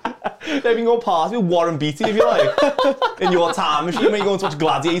 Maybe you can go party with Warren Beatty if you like. In your time machine, when you go and watch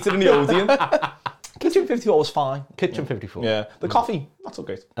Gladiator in the Odeon. Kitchen 54 was fine. Kitchen 54. Yeah. The coffee, not so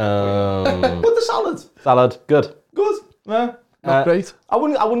great. Um, But the salad, salad, good. good. Yeah. Not great. I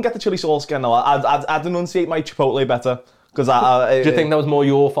wouldn't get the chili sauce again though. I'd enunciate my Chipotle better because Do you think that was more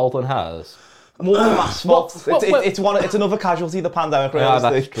your fault than hers? more than Matt's fault? What- It's another casualty of the pandemic. Yeah,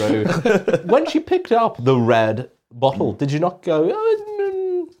 that's Realistically. true. When she picked up the red bottle, did you not go,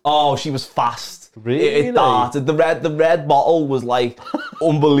 Oh, she was fast. Really? It darted. The red bottle was like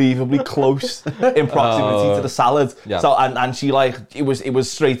unbelievably close in proximity to the salad. Yeah. So and she like it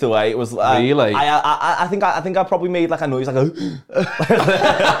was straight away. It was Really? I think I probably made like a noise like a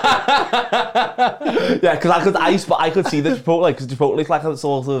yeah, because I could see the Chipotle because Chipotle is like a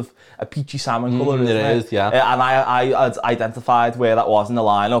sort of a peachy salmon colour. It isn't is, yeah. And I had identified where that was in the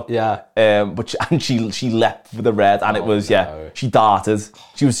lineup. Yeah. But she leapt for the red, and it was no. she darted.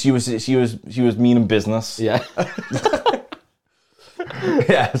 She was meaning business. yeah.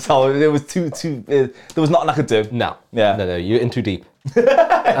 Yeah. So it was too. There was nothing I could do. No. Yeah. No, you're in too deep.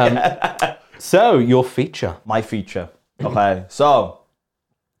 So, your feature. My feature. Okay. So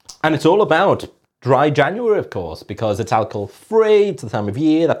And it's all about dry January, of course, because it's alcohol-free, it's the time of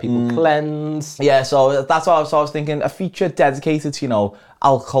year that people cleanse. yeah. So that's what I was thinking. A feature dedicated to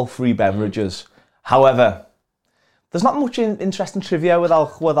alcohol-free beverages. However, there's not much interesting trivia with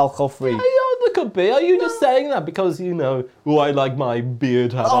alcohol-free. Yeah, there could be. Are you just saying that because, I like my beer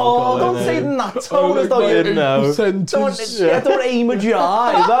to have alcohol Oh, don't in say it? it in that tone as though you No. Don't aim a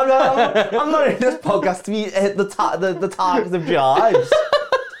jibe. I'm not in this podcast to be the target of jibes.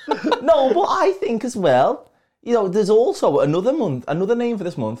 No, but I think as well, there's also another name for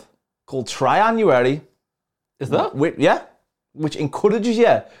this month called Triannuary. Is that? Which encourages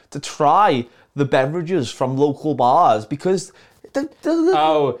you to try the beverages from local bars because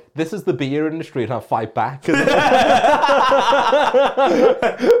Oh, this is the beer industry and I'll fight back.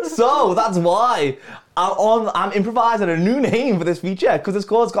 so that's why I'm improvising a new name for this feature because it's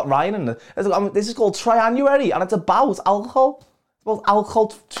got Ryan in it. This is called Triannuary and it's about alcohol. It's about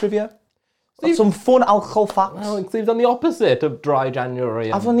alcohol trivia. Some fun alcohol facts. Oh, it seems on the opposite of dry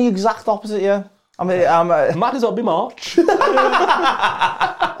January. I've done the exact opposite, yeah. Might as well be March.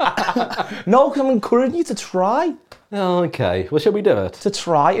 No, because I'm encouraging you to try. Okay, well, shall we do it? To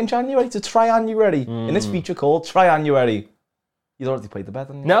try in January, to Triannuary. In this feature called Triannuary. You'd already played the bet,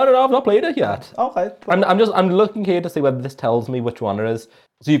 haven't you? No, I've not played it yet. Okay. I'm looking here to see whether this tells me which one it is.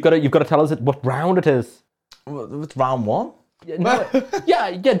 So you've got to tell us what round it is. It's round one. Yeah, no,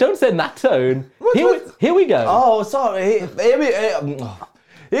 yeah, don't say in that tone. Here we go. Oh, sorry. Here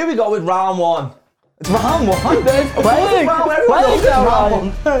we go with round one. It's round one. Play Round round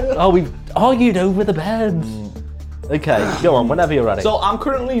one. Oh, we've argued over the beds. Okay, go on, whenever you're ready. So I'm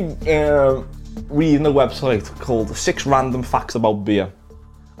currently reading a website called 6 Random Facts About Beer. Okay.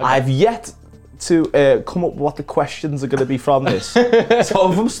 I've yet to come up with what the questions are going to be from this.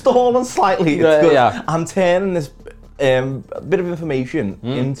 So if I'm stalling slightly, it's good. Yeah. I'm turning this bit of information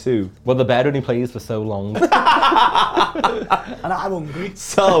into... Well, the bed only plays for so long. And I'm hungry.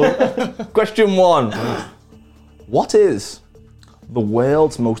 So, question 1. What is the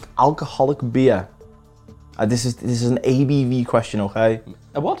world's most alcoholic beer? This is an ABV question, okay?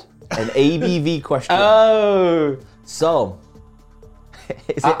 A what? An ABV question. Oh! So,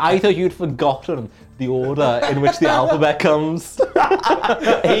 I thought you'd forgotten the order in which the alphabet comes.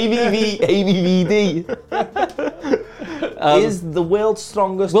 ABVD is the world's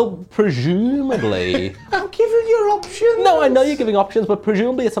strongest. Well, presumably. I'm giving you options. No, I know you're giving options, but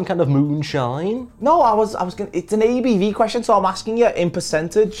presumably it's some kind of moonshine. No, I was gonna. It's an ABV question, so I'm asking you in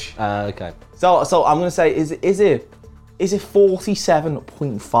percentage. Okay. So I'm gonna say, is it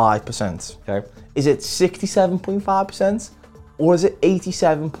 47.5%? Okay. Is it 67.5%? Or is it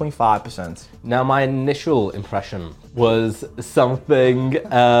 87.5%? Now, my initial impression was something in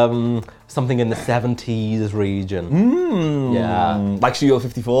the 70s region. Yeah. Like Studio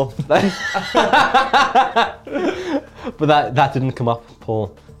 54. But that didn't come up,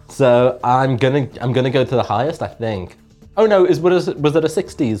 Paul. So I'm gonna go to the highest, I think. Oh no, was it a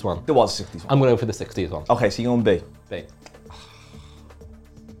 60s one? There was a 60s one. I'm gonna go for the 60s one. Okay, so you're on B. B.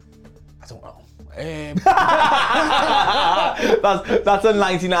 I don't know. That's a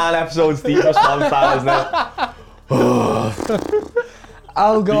 99 episodes deep response time, isn't it?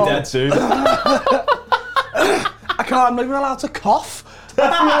 I'll go. Dead soon. I'm not even allowed to cough. I feel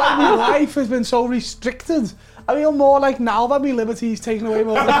like my life has been so restricted. I feel more like now that my liberty's taken away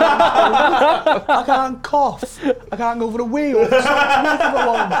more. I can't cough. I can't go for a wee or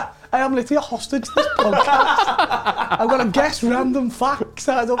I am literally a hostage to this podcast. I'm going to guess random facts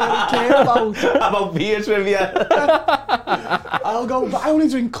that I don't really care about. About beer trivia. I'll go, but I only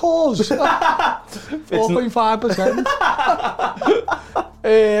drink Coors.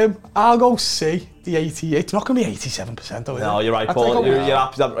 4.5%. I'll go C, the 80. It's not going to be 87% though, is No, it? you're right, Paul. You're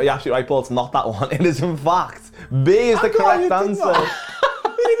absolutely right, Paul. It's not that one. It is, in fact, B is the correct answer.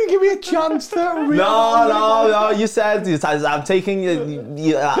 You didn't even give me a chance to read. No. You said I'm taking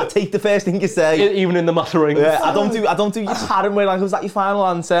you. Take the first thing you say. Even in the mutterings. Yeah, I don't do your pattern where like, was that your final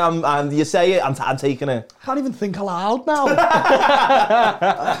answer? And you say it, I'm taking it. I can't even think aloud now.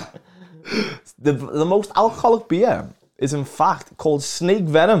 The most alcoholic beer is in fact called Snake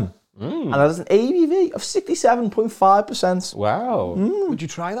Venom. And it has an ABV of 67.5%. Wow. Would you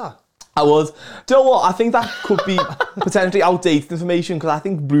try that? I would. Do you know what? I think that could be potentially outdated information because I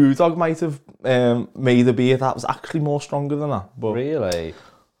think Brewdog might have made a beer that was actually more stronger than that. But Really?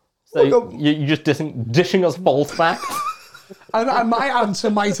 So you're just dishing us false facts? And my answer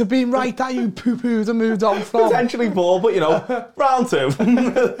might have been right that you poo-pooed and moved on from. potentially Paul, but you know, round two.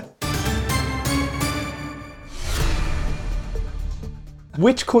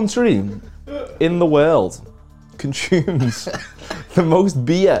 Which country in the world consumes the most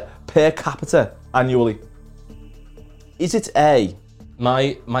beer per capita annually? Is it A?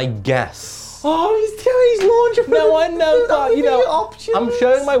 My guess. Oh, he's launching. No, I know, but you know, I'm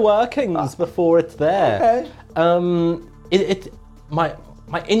showing my workings before it's there. Okay.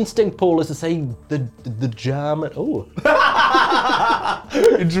 My instinct, Paul, is to say the German. Oh,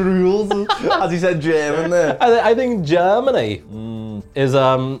 It drools as he said German there. I think Germany is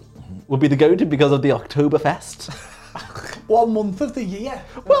would be the go-to because of the Oktoberfest. 1 month of the year.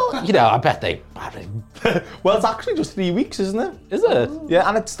 Well, you know, I bet they. Well, it's actually just 3 weeks, isn't it? Is it? Yeah,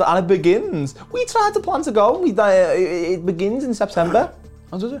 and it begins. We tried to plan to go. It begins in September.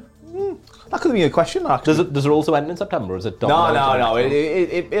 How does it? That could be a question, actually. Does it also end in September? Or is it? No.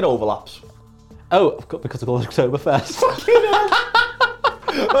 It overlaps. Oh, of course, because of the Oktoberfest.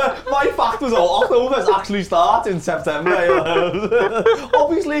 My fact was Oktoberfest actually starts in September.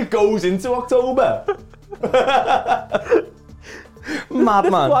 Obviously, it goes into October.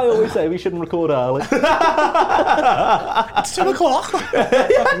 Madman. That's why I always say we shouldn't record early. It's 2 o'clock.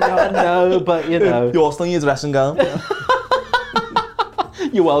 No, but you know. You're still in your dressing gown.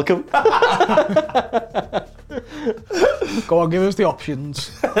 You're welcome. Go on, give us the options.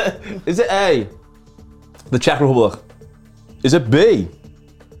 Is it A, the Czech Republic? Is it B,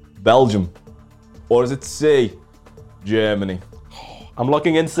 Belgium? Or is it C, Germany? I'm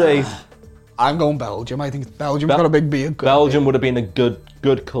looking in C. I'm going Belgium. I think Belgium's got a big beer. Belgium would have been a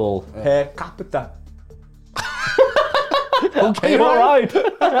good call. Per capita. Okay, all right.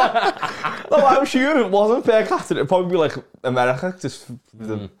 No, I'm sure it wasn't per capita. It'd probably be like America.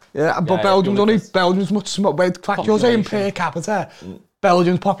 Yeah, but Belgium's much smaller. In fact, you're saying per capita.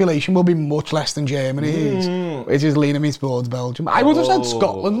 Belgium's population will be much less than Germany's, which is leaning me towards Belgium. I would have said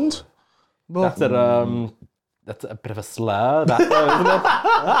Scotland. But That's a bit of a slur, that though, isn't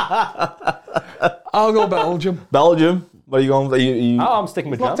it? I'll go Belgium. Belgium. What are you going for? Oh, I'm sticking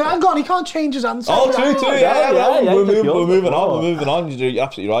with Germany. Hang on, he can't change his answer. Oh, true. Yeah. We're moving on. before. We're moving on. You're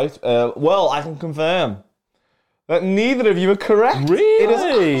absolutely right. Well, I can confirm that neither of you are correct. Really? It is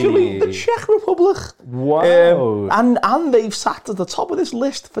actually the Czech Republic. Wow. And they've sat at the top of this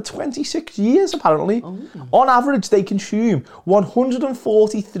list for 26 years, apparently. On average, they consume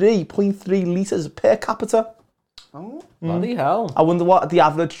 143.3 litres per capita. Bloody hell. I wonder what the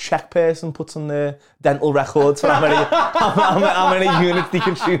average Czech person puts on their dental records for how many units they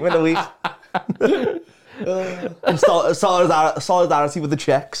consume in a week. In solidarity with the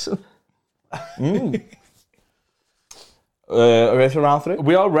Czechs. Are we ready for round 3?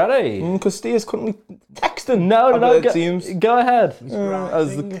 We are ready. Because Steve's currently texting. No, it seems. go ahead.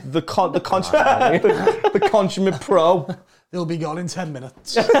 As the consummate pro. They'll be gone in 10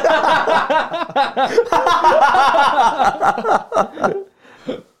 minutes. All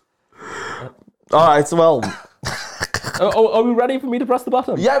right, so well. Are we ready for me to press the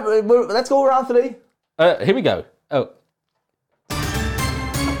button? Yeah, let's go round 3. Here we go. Oh.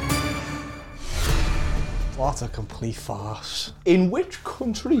 What a complete farce. In which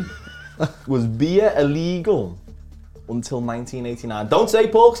country was beer illegal until 1989? Don't say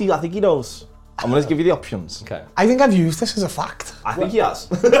Paul, 'cause I think he knows. I'm going to give you the options. Okay. I think I've used this as a fact. I think he has.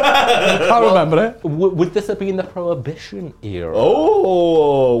 I can't remember it. Would this have been the Prohibition era?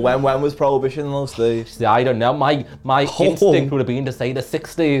 Oh, when was Prohibition in those days? See, I don't know. My instinct would have been to say the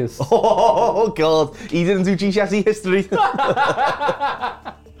 60s. Oh, God. He didn't do GCSE history.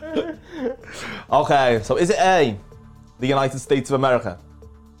 Okay, so is it A, the United States of America?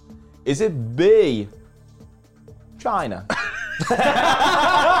 Is it B, China?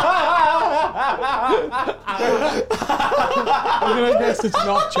 I'm going to guess it's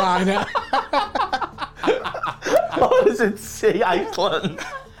not China. Or is it C, Iceland?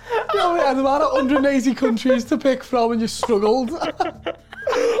 You know, we had about 180 countries to pick from and you struggled.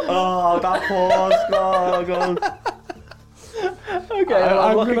 Oh, that pause. God. Okay,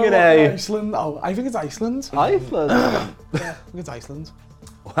 I'm looking gonna at look A. Iceland. Oh, I think it's Iceland. Iceland. Yeah, I think it's Iceland.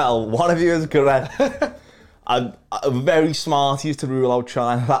 Well, one of you is correct. I'm very smart used to rule out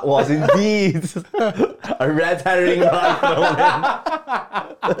China. That was indeed a red herring right thrown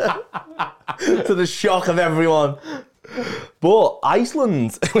in. To the shock of everyone. But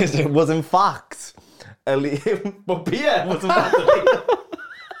Iceland was in fact but beer was in fact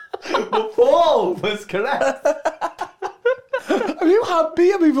but Paul was correct. Have you had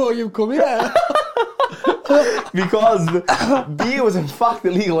beer before you've come here? Because beer was in fact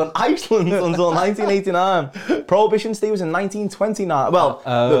illegal in Iceland until 1989. Prohibition stay was in 1929. Well,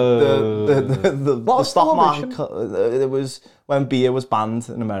 the stock market, it was when beer was banned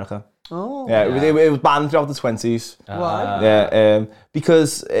in America. Oh. Yeah, it was banned throughout the 20s. Right. Yeah,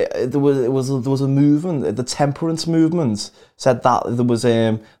 because there was a movement, the temperance movement said that there was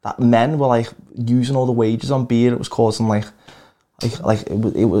that men were like using all the wages on beer. It was causing like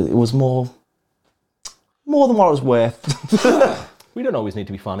it was more than what it was worth. We don't always need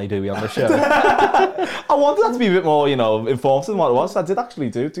to be funny, do we, on the show? I wanted that to be a bit more, informative than what it was. I did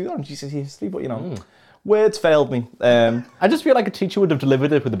actually do that on GCSE history, but words failed me. I just feel like a teacher would have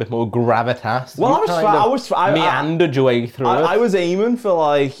delivered it with a bit more gravitas. Well, I meandered your way through it. I was aiming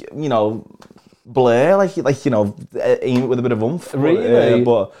for Blair, aim it with a bit of oomph. Really?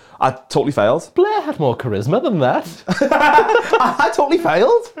 But I totally failed. Blair had more charisma than that. I totally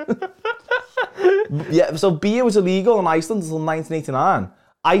failed. Yeah, so beer was illegal in Iceland until 1989.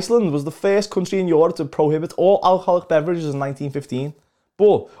 Iceland was the first country in Europe to prohibit all alcoholic beverages in 1915.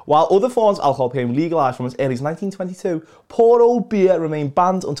 But while other forms of alcohol became legalised from as early as 1922, poor old beer remained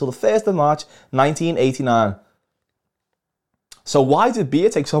banned until the 1st of March 1989. So why did beer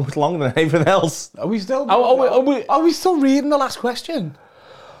take so much longer than anything else? Are we still? Are we still reading the last question?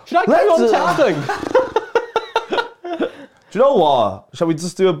 Should I carry on testing? Do you know what? Shall we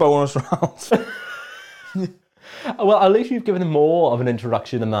just do a bonus round? Well, at least you've given him more of an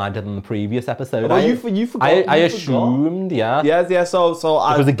introduction than I did in the previous episode. Well, you forgot. I assumed, yeah. Yeah. So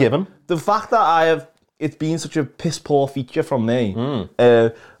it was a given. The fact that it's been such a piss poor feature from me.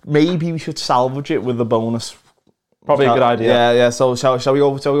 Maybe we should salvage it with the bonus. Probably a good idea. Yeah. So shall we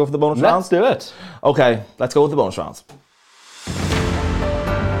go for the bonus round? Let's do it. Okay, let's go with the bonus round.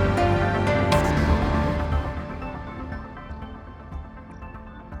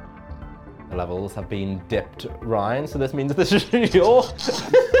 The levels have been dipped, Ryan, so this means this is your...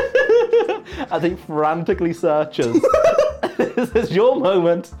 As he frantically searches. This is your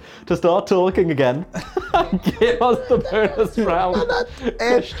moment to start talking again. Give us the bonus round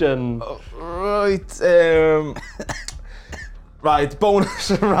question. Right,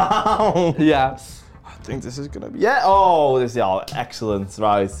 bonus round. Yes. I think this is going to be... Yeah, oh, this is excellent,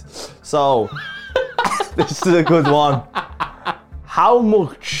 right. So, this is a good one. How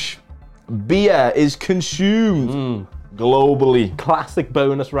much beer is consumed globally? Classic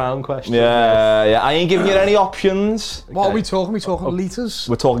bonus round question. Yeah. I ain't giving you any options. What are we talking? We're talking litres?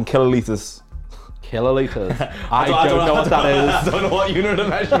 We're talking kiloliters. Kiloliters. I don't know what that is. I don't know what unit of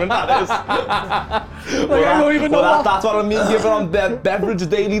measurement that is. I don't even know what... That's what I mean given on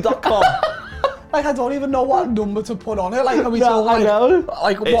beveragedaily.com. I don't even know what number to put on it. Are we No, I know. It's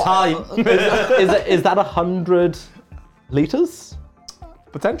what? high. Is that 100 litres?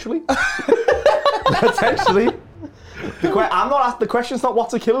 Potentially. Potentially. The question's not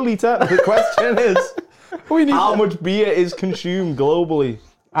what's a kiloliter. The question is how much beer is consumed globally.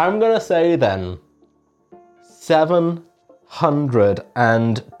 I'm going to say then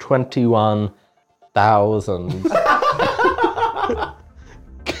 721,000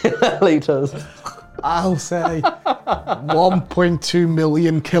 kilolitres. I'll say 1.2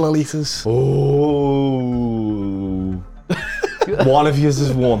 million kilolitres. Oh. One of yours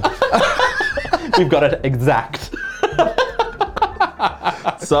is one. We've got it exact.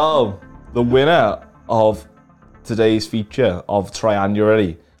 So, the winner of today's feature of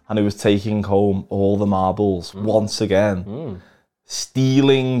Triannuary and who was taking home all the marbles once again.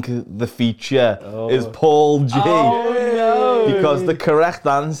 Stealing the feature is Paul G. Oh, no. Because the correct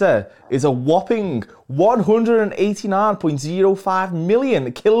answer is a whopping 189.05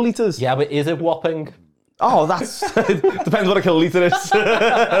 million kiloliters. Yeah, but is it whopping? Oh, that's depends what a kiloliter is.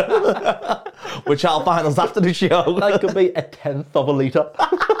 Which I'll find us after the show. That could be a tenth of a litre.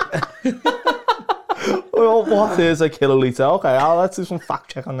 Well, what is a kiloliter? Okay, let's do some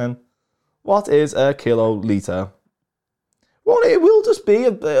fact checking then. What is a kiloliter? Well, it will just be.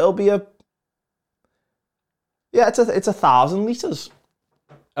 It'll be a. Yeah, it's 1,000 liters.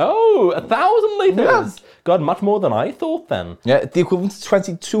 Oh, 1,000 litres. Yeah. God, much more than I thought then. Yeah, the equivalent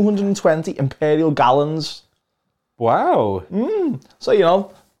to 220 imperial gallons. Wow. So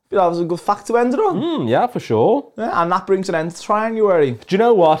that was a good fact to end it on. Yeah, for sure. Yeah, and that brings an end to Triannuary. Do you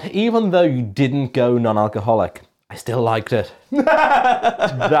know what? Even though you didn't go non-alcoholic, I still liked it.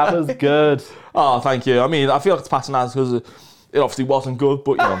 That was good. Oh, thank you. I mean, I feel like it's passing out because it obviously wasn't good,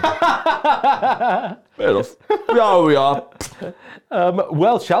 but fair enough. We are who we are.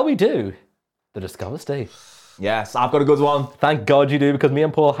 Well, shall we do the Discover Steve? Yes, I've got a good one. Thank God you do, because me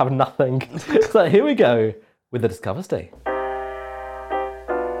and Paul have nothing. So here we go with the Discover Steve.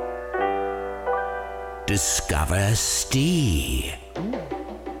 Discover Steve.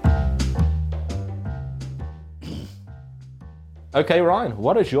 Okay, Ryan,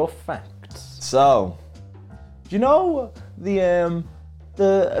 what is your fact? So, do you know the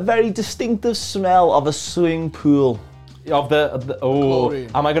very distinctive smell of a swimming pool? Of the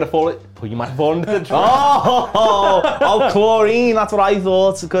Chlorine. am I going to fall? Oh, you might fall into the trap. Oh, chlorine, that's what I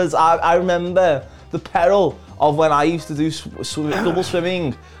thought, because I remember the peril of when I used to do double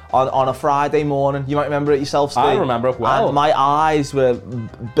swimming on a Friday morning. You might remember it yourself, Steve. I remember it well. And my eyes were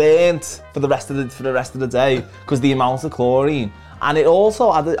burnt for the rest of the day because the amount of chlorine. And it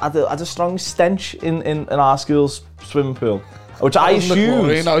also had a strong stench in our school's swimming pool, which I assumed.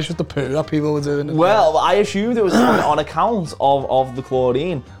 That was just the poo that people were doing. Well, I assumed it was on account of the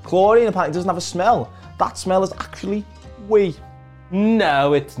chlorine. Chlorine apparently doesn't have a smell. That smell is actually wee.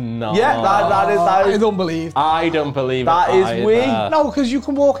 No, it's not. Yeah, that I is. don't believe. I don't believe That it is either. weak. No, because you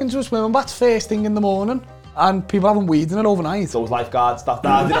can walk into a swimming bath first thing in the morning, and people haven't weed in it overnight. Those lifeguards stuff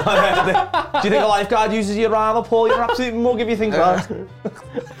that. Do you think a lifeguard uses your arm or Paul? You're an absolute mug if you think that.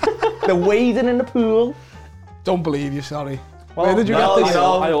 They're wading in the pool. Don't believe you. Sorry. Well, Where did you no, get this? you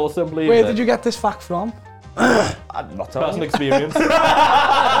know, I also believe Where it. did you get this fact from? I'm not telling Personal you. experience.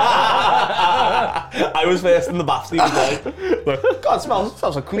 I was first in the bath the other day. Like, God, it smells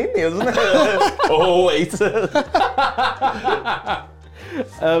so clean here, doesn't it? Oh, wait.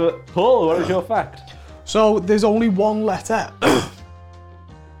 Paul, what is your fact? So there's only one letter. Let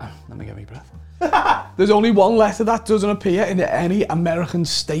me get my breath. There's only one letter that doesn't appear in any American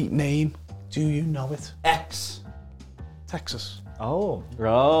state name. Do you know it? X. Texas. Oh.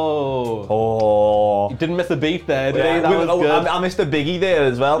 Oh. You didn't miss a beat there, did Yeah, you? That was good. I missed a biggie there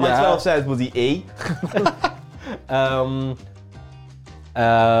as well. My Yeah. 12 says was the E.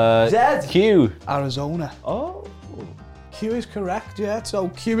 Z. Q. Arizona. Oh. Q is correct, yeah. So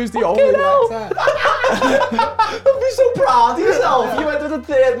Q is the only hell. letter. Don't be so proud of yourself. You went with the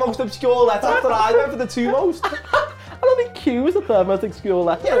third most obscure letter after I went for the two most. I don't think Q is the third most obscure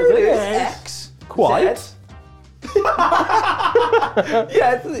letter. Yeah, is it it? is. X. Quite. Z.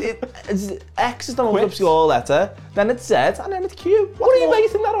 Yeah, it's X is the most Quit. obscure letter, then it's Z, and then it's Q. What are you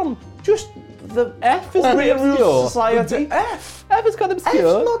basing that on? Just the F is really Written Rules obscure. Society. F. F is kind of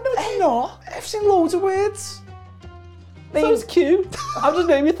obscure. No, it's not. F's in loads of words. So is Q. I'll just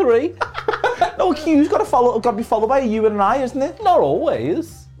name you three. No, Q's got to be followed by a U and an I, isn't it? Not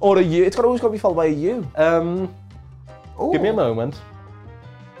always. Or a U. It's always got to be followed by a U. Give me a moment.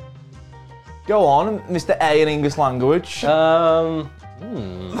 Go on, Mr. A in English language. Don't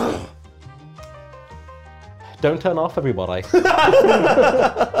turn off, everybody.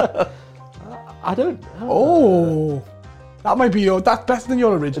 I don't know. Oh. That might be that's better than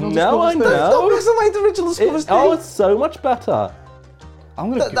your original. No, I Discover Steve. know. That's not like the original Discover Steve. It's so much better.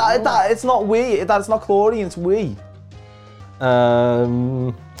 I'm gonna. Google that. It's not we. That's not chlorine. It's we.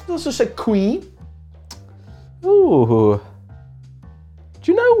 It also said queen. Ooh.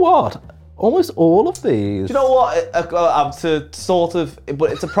 Do you know what? Almost all of these. Do you know what? To sort of, but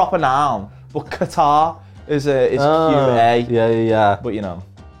it's a proper noun. But Qatar is QA. Yeah. But you know,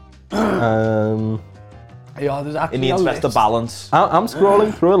 Yeah, there's actually it needs best of balance. I'm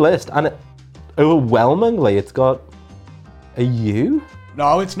scrolling through a list, and overwhelmingly, it's got a U.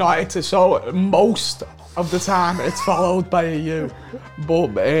 No, it's not. So most of the time it's followed by a U.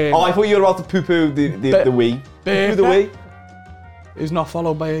 But Oh, I thought you were about to poo-poo the we. Poo-poo the we. is not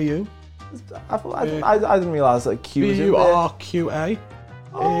followed by a U. I didn't realise that Q was in there. Burqa.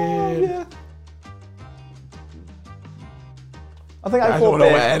 Oh, yeah. I think I I thought don't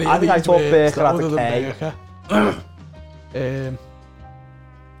know any I of think I these thought words Burqa had other a than K. Burqa.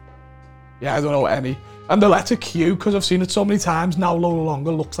 Yeah, I don't know any. And the letter Q, because I've seen it so many times, now no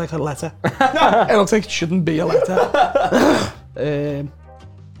longer looks like a letter. It looks like it shouldn't be a letter.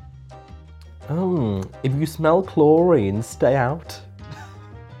 If you smell chlorine, stay out.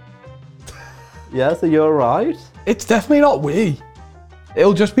 Yeah, so you're right. It's definitely not wee.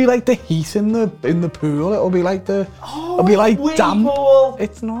 It'll just be like the heat in the pool. It'll be like it'll be like wee damp. pool.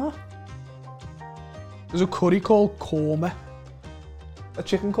 It's not. There's a curry called korma, A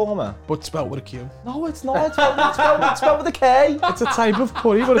chicken korma? but spelt with a Q. No, it's not. It's spelled with a K. It's a type of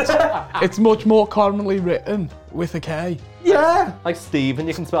curry, but it's much more commonly written with a K. Yeah. Like Stephen,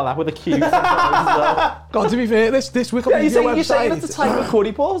 you can spell that with a Q sometimes as well. God, to be fair, this Wikipedia You're saying website, it's a type of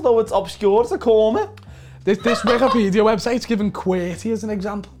curry balls, though it's obscure. It's a korma. this Wikipedia website's given QWERTY as an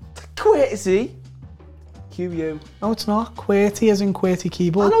example. Quitty. QU. No, it's not. QWERTY as in QWERTY I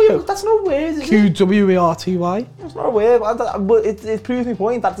keyboard. know, that's not a word, is it? QWERTY. It's not a word, but it proves my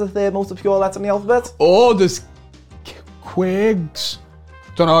point. That's the third most obscure letter in the alphabet. Oh, there's Kyrgyz.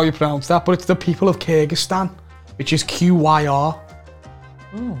 Don't know how you pronounce that, but it's the people of Kyrgyzstan, which is QYR.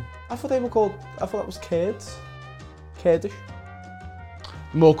 I thought that was Kurds. Kurdish.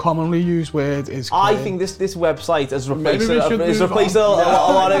 More commonly used word is I Kurd. think this website has Maybe replaced, we should a move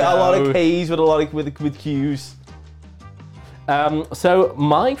lot of K's with a lot of with Q's. So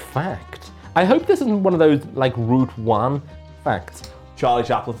my fact, I hope this isn't one of those like Route 1 facts. Charlie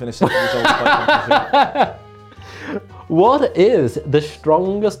Chaplin finished 7 years old. The What is the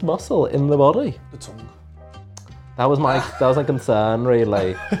strongest muscle in the body? tongue. That was my concern,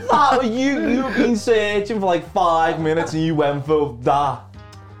 really. You've been searching for like 5 minutes and you went for that.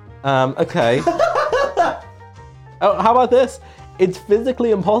 Okay. Oh, how about this? It's physically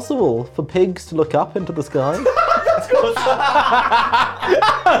impossible for pigs to look up into the sky.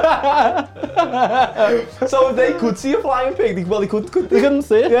 So if they could see a flying pig, they could You they? couldn't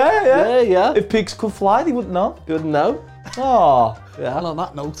see it? Yeah. If pigs could fly, they wouldn't know. Good know. Oh, And on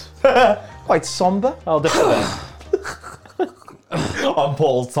that note, quite somber. I'll differ. I'm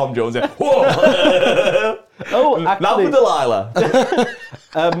Paul Tom Jones here. Whoa! Oh, Now for actually, Delilah.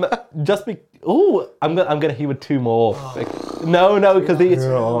 I'm gonna hit with 2 more. No, because these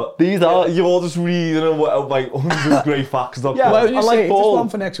are You're all just reading like 100 great facts. Yeah. well, you I like say just Paul. one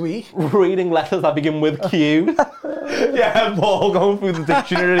for next week. reading letters that begin with Q. Yeah, Paul going through the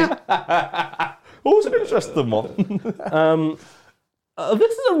dictionary. What was an interesting one?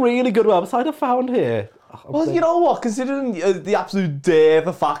 This is a really good website I found here. Well, you know what? Considering the absolute dearth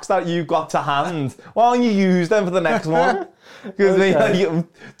of facts that you've got to hand, why don't you use them for the next one? Because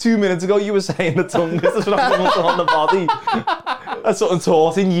 2 minutes ago you were saying the tongue is the strongest muscle on the body. That's something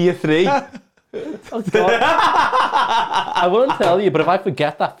taught in year 3. Oh, God. I won't tell you, but if I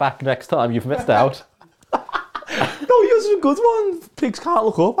forget that fact next time, you've missed out. No, yours is a good one. Pigs can't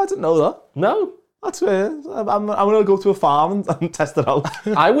look up. I didn't know that. No, That's fair. I'm going to go to a farm and test it out.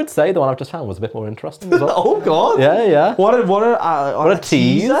 I would say the one I've just found was a bit more interesting as well. Oh, God. Yeah. What a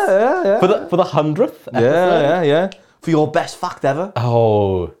tease. Yeah. For the 100th episode. Yeah. For your best fact ever.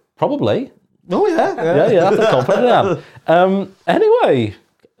 Oh, probably. Oh, yeah. Yeah, that's how confident I am. Anyway,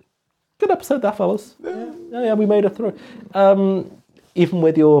 good episode that, fellas. Yeah, we made it through. Even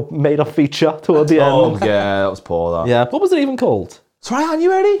with your made-up feature toward the end. Oh, yeah, that was poor, that. Yeah, what was it even called?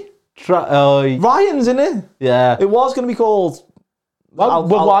 Triannuary? Ryan's in it. Yeah. It was going to be called...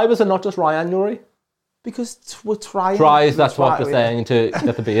 Why was it not just Ryanuary? Because we're trying... Tries, that's what we're saying to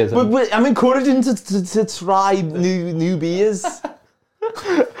get the beers in. I'm encouraging to try new beers.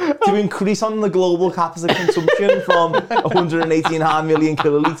 To increase on the global capacity consumption from 118.5 million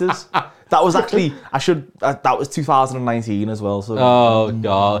kilolitres. That was actually, that was 2019 as well. So. Oh,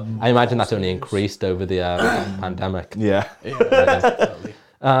 God. I imagine that's only increased over the pandemic. Yeah.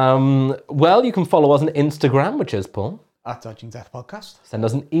 Well, you can follow us on Instagram, which is Paul. At Dodging Death Podcast. Send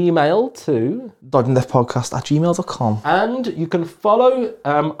us an email to dodgingdeathpodcast@gmail.com. And you can follow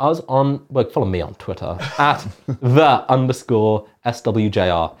us on, follow me on Twitter at @the_SWJR.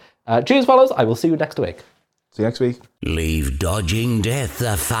 Cheers, fellas. I will see you next week. See you next week. Leave Dodging Death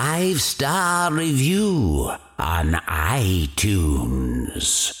a 5-star review on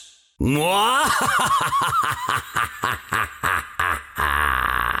iTunes.